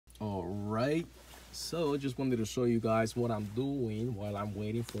All right, so just wanted to show you guys what I'm doing while I'm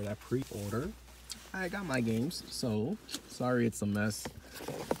waiting for that pre-order. I got my games, so sorry it's a mess.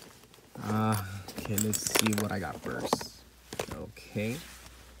 Okay, let's see what I got first. Okay,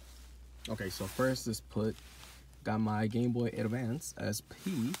 so first let's got my Game Boy Advance SP,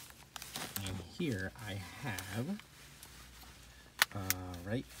 and here I have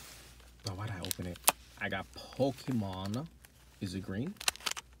right, but why did I open it? I got Pokemon. Is it green?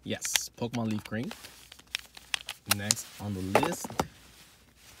 Yes, Pokemon Leaf Green. Next on the list,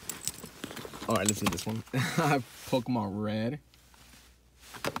 all right, let's do this one. Pokemon Red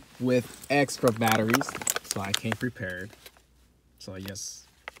with extra batteries, so I came prepared. So yes.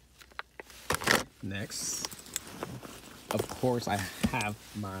 Next, of course, I have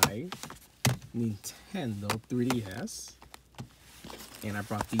my Nintendo 3DS, and I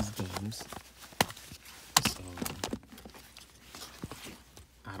brought these games. So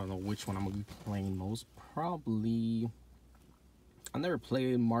I don't know which one I'm gonna be playing most. Probably, I never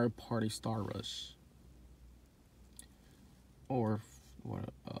played Mario Party Star Rush, or what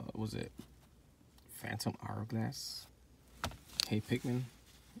was it? Phantom Hourglass. Hey Pikmin.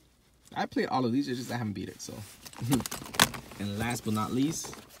 I played all of these, it's just I haven't beat it. So, and last but not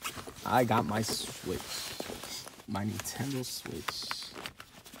least, I got my Switch, my Nintendo Switch,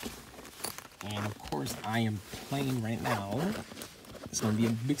 and of course I am playing right now. It's gonna be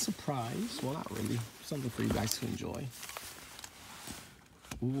a big surprise. Well, not really. Something for you guys to enjoy.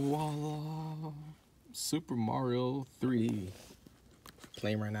 Voila! Super Mario 3D.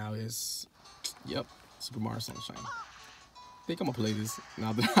 Playing right now is, yep, Super Mario Sunshine. I think I'm gonna play this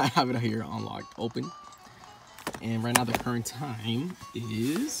now that I have it here unlocked, open. And right now the current time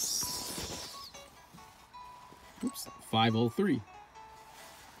is, oops, 5:03.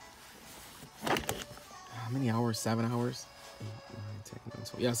 How many hours? 7 hours? 8, 9, 10, 11,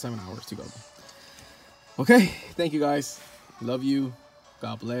 12. Yeah, 7 hours to go. Okay, thank you guys. Love you.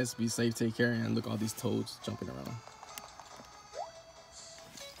 God bless. Be safe. Take care. And look, all these toads jumping around.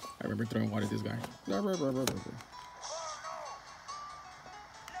 I remember throwing water at this guy.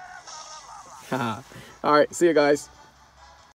 All right, see you guys.